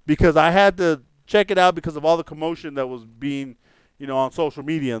 because I had to check it out because of all the commotion that was being, on social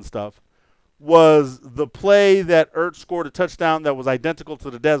media and stuff, was the play that Ertz scored a touchdown that was identical to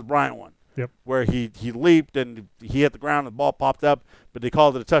the Dez Bryant one. Yep. Where he leaped and he hit the ground and the ball popped up, but they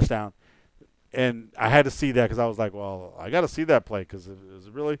called it a touchdown. And I had to see that because I was like, well, I got to see that play because it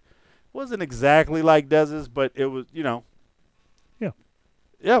wasn't exactly like Dez's, but it was, Yeah.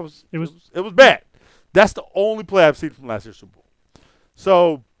 Yeah, it was bad. That's the only play I've seen from last year's Super Bowl.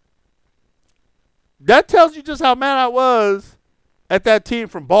 So that tells you just how mad I was at that team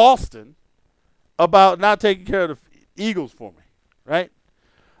from Boston about not taking care of the Eagles for me, right?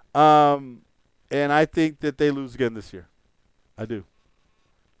 And I think that they lose again this year. I do.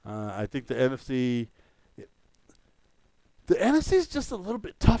 I think the NFC is just a little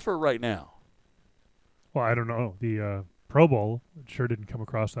bit tougher right now. Well, I don't know. The Pro Bowl sure didn't come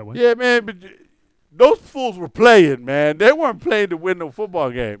across that way. Yeah, man, but those fools were playing, man. They weren't playing to win no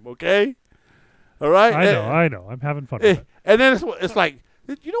football game, okay? All right? I know. I'm having fun with it. And then it's like,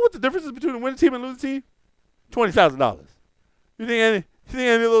 you know what the difference is between a winning team and a losing team? $20,000. You think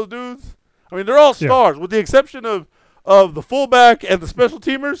any of those dudes? I mean, they're all stars, with the exception of the fullback and the special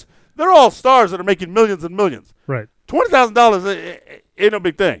teamers. They're all stars that are making millions and millions. Right. $20,000 ain't no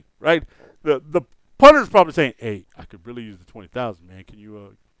big thing, right? The punter's probably saying, "Hey, I could really use the $20,000, man. Can we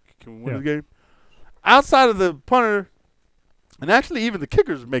win the game?" Outside of the punter, and actually even the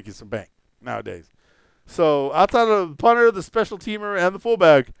kickers are making some bank nowadays. So outside of the punter, the special teamer, and the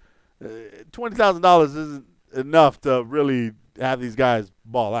fullback, $20,000 isn't enough to really have these guys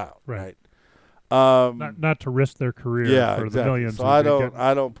ball out, right? Not to risk their career for the millions. So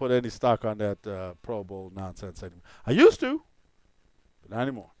I don't put any stock on that Pro Bowl nonsense anymore. I used to, but not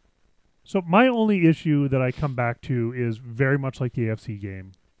anymore. So my only issue that I come back to is very much like the AFC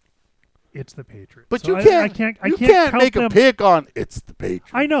game. It's the Patriots. But so you can't count make them. a pick on it's the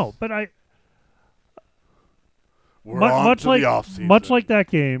Patriots. I know, but We're on to the offseason. much like that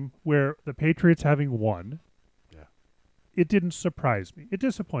game where the Patriots having won. It didn't surprise me. It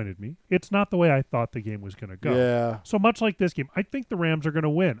disappointed me. It's not the way I thought the game was going to go. Yeah. So much like this game, I think the Rams are going to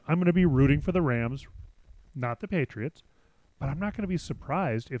win. I'm going to be rooting for the Rams, not the Patriots. But I'm not going to be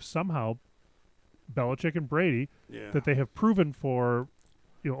surprised if somehow Belichick and Brady, that they have proven for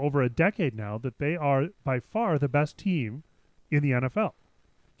over a decade now, that they are by far the best team in the NFL.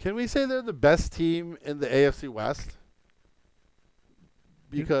 Can we say they're the best team in the AFC West?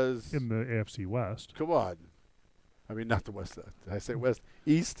 Because in the AFC West. Come on. I mean, not the West. Did I say West?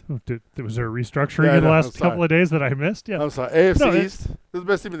 East? Was there a restructuring in the last couple of days that I missed? Yeah. I'm sorry. AFC East? They're the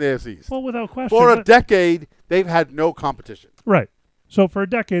best team in the AFC East. Well, without question. For a decade, they've had no competition. Right. So for a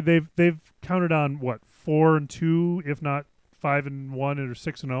decade, they've counted on, 4-2, if not 5-1 or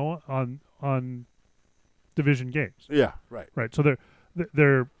 6-0 on division games. Yeah, right. Right. So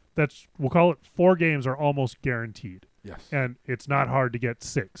we'll call it 4 games are almost guaranteed. Yes. And it's not hard to get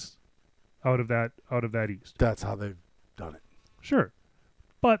 6 out of that East. That's how they've done it. Sure.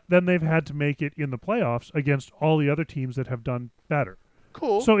 But then they've had to make it in the playoffs against all the other teams that have done better.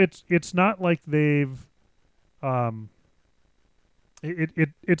 Cool. So it's not like they've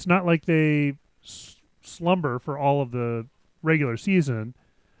it's not like they slumber for all of the regular season.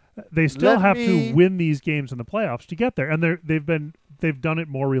 They still have to win these games in the playoffs to get there, and they've done it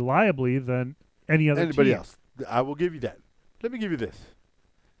more reliably than anybody team. Else. I will give you that. Let me give you this.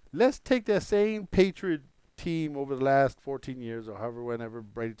 Let's take that same Patriot team over the last 14 years or whenever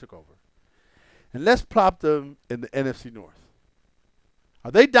Brady took over, and let's plop them in the NFC North.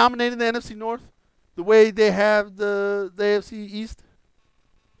 Are they dominating the NFC North the way they have the AFC East?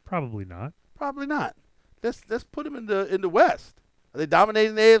 Probably not. Probably not. Let's put them in the West. Are they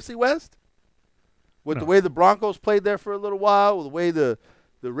dominating the AFC West? With the way the Broncos played there for a little while, with the way the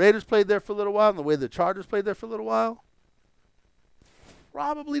Raiders played there for a little while, and the way the Chargers played there for a little while?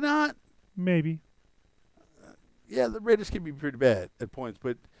 Probably not. Maybe. Yeah, the Raiders can be pretty bad at points,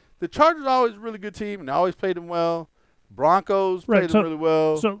 but the Chargers are always a really good team, and they always played them well. Broncos played them really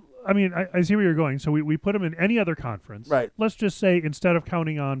well. So, I mean, I see where you're going. So we put them in any other conference. Right. Let's just say instead of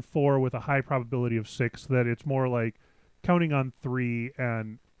counting on 4 with a high probability of 6, that it's more like counting on 3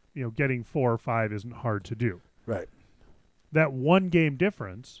 and, getting 4 or 5 isn't hard to do. Right. That 1 game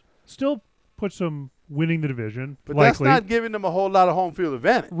difference still puts them winning the division. But likely. That's not giving them a whole lot of home field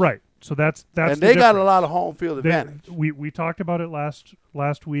advantage. Right. So that's and they got a lot of home field advantage. We talked about it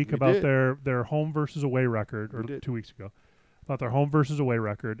last week about their home versus away record, or 2 weeks ago, about their home versus away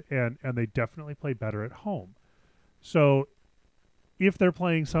record, and they definitely play better at home. So if they're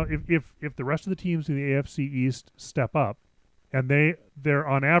playing if the rest of the teams in the AFC East step up, and they're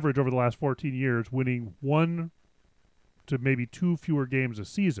on average over the last 14 years winning 1 to maybe 2 fewer games a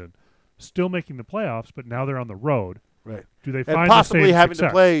season, still making the playoffs, but now they're on the road. Right. Do they and find possibly the same having success?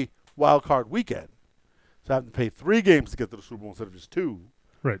 to play wild card weekend, so having to pay 3 games to get to the Super Bowl instead of just 2.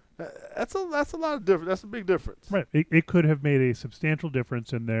 Right. That's a lot of difference. That's a big difference. Right. It could have made a substantial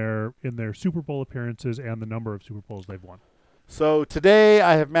difference in their Super Bowl appearances and the number of Super Bowls they've won. So today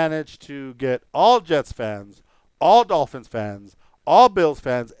I have managed to get all Jets fans, all Dolphins fans, all Bills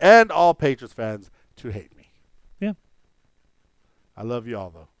fans, and all Patriots fans to hate me. Yeah. I love you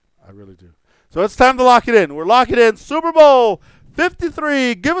all, though. I really do. So it's time to lock it in. We're locking in Super Bowl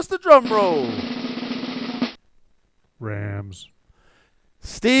 53. Give us the drum roll. Rams.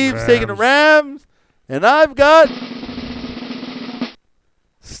 Steve's taking the Rams, and I've got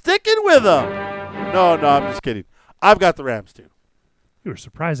Sticking with them. No, I'm just kidding. I've got the Rams too. You were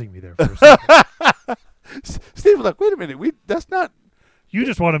surprising me there for a second. Steve was like, wait a minute. That's not. You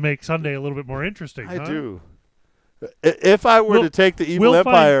just want to make Sunday a little bit more interesting. I huh? do. If I were We'll- to take the Evil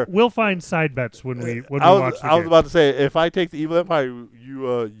Empire. We'll find side bets when we watch the I was game. about to say, if I take the Evil Empire, you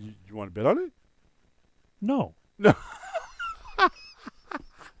want to bet on it? No. No.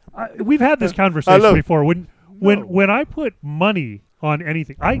 We've had this conversation look. before. No. When I put money on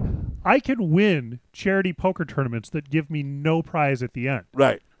anything, I can win charity poker tournaments that give me no prize at the end.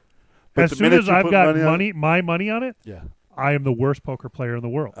 Right. But As the soon minute as you I've put got money on- my money on it, Yeah. I am the worst poker player in the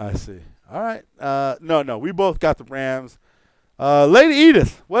world. I see. All right. No. We both got the Rams. Lady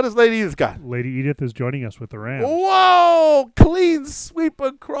Edith. What has Lady Edith got? Lady Edith is joining us with the Rams. Whoa! Clean sweep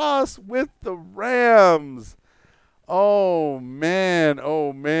across with the Rams. Oh, man.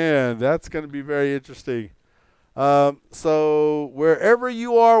 That's going to be very interesting. So wherever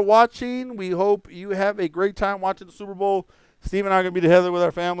you are watching, we hope you have a great time watching the Super Bowl. Steve and I are going to be together with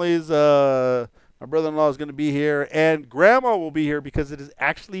our families. My brother-in-law is going to be here, and Grandma will be here because it is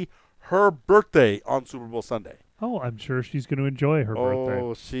actually her birthday on Super Bowl Sunday. Oh, I'm sure she's going to enjoy her birthday.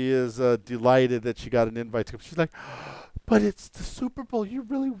 Oh, she is delighted that she got an invite to come. She's like, but it's the Super Bowl. You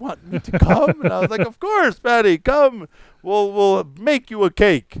really want me to come? And I was like, of course, Patty, come. We'll make you a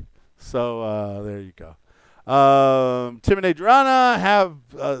cake. So there you go. Tim and Adriana have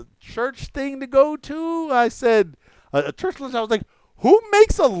a church thing to go to. I said, a church lunch. I was like, who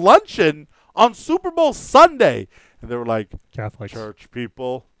makes a luncheon on Super Bowl Sunday? And they were like, Catholics. church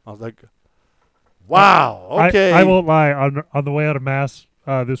people. I was like, wow, okay. I won't lie. On the way out of Mass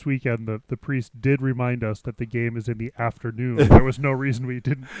this weekend, the priest did remind us that the game is in the afternoon. There was no reason we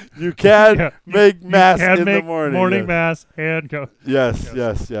didn't. You can Yeah, make mass you can in make the morning. Morning yes. Mass and go.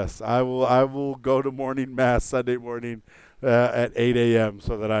 Yes. I will go to morning mass Sunday morning at 8 a.m.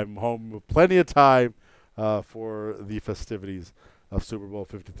 so that I'm home with plenty of time for the festivities of Super Bowl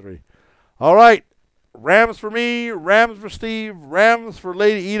 53. All right. Rams for me, Rams for Steve, Rams for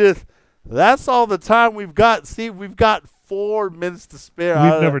Lady Edith. That's all the time we've got, Steve. We've got 4 minutes to spare.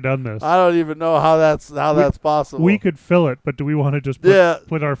 We've never done this. I don't even know how that's possible. We could fill it, but do we want to just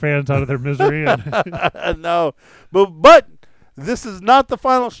put our fans out of their misery? And No, but this is not the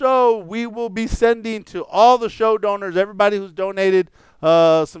final show. We will be sending to all the show donors, everybody who's donated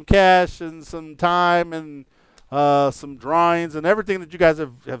some cash and some time and some drawings and everything that you guys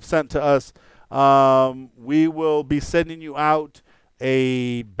have sent to us. We will be sending you out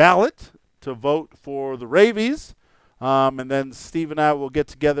a ballot to vote for the Ravies. And then Steve and I will get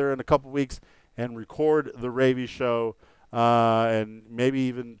together in a couple weeks and record the Ravies show and maybe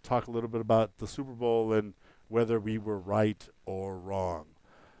even talk a little bit about the Super Bowl and whether we were right or wrong.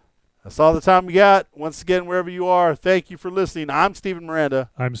 That's all the time we got. Once again, wherever you are, thank you for listening. I'm Stephen Miranda,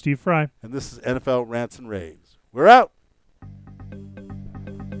 I'm Steve Fry. and this is NFL Rants and Raves. We're out.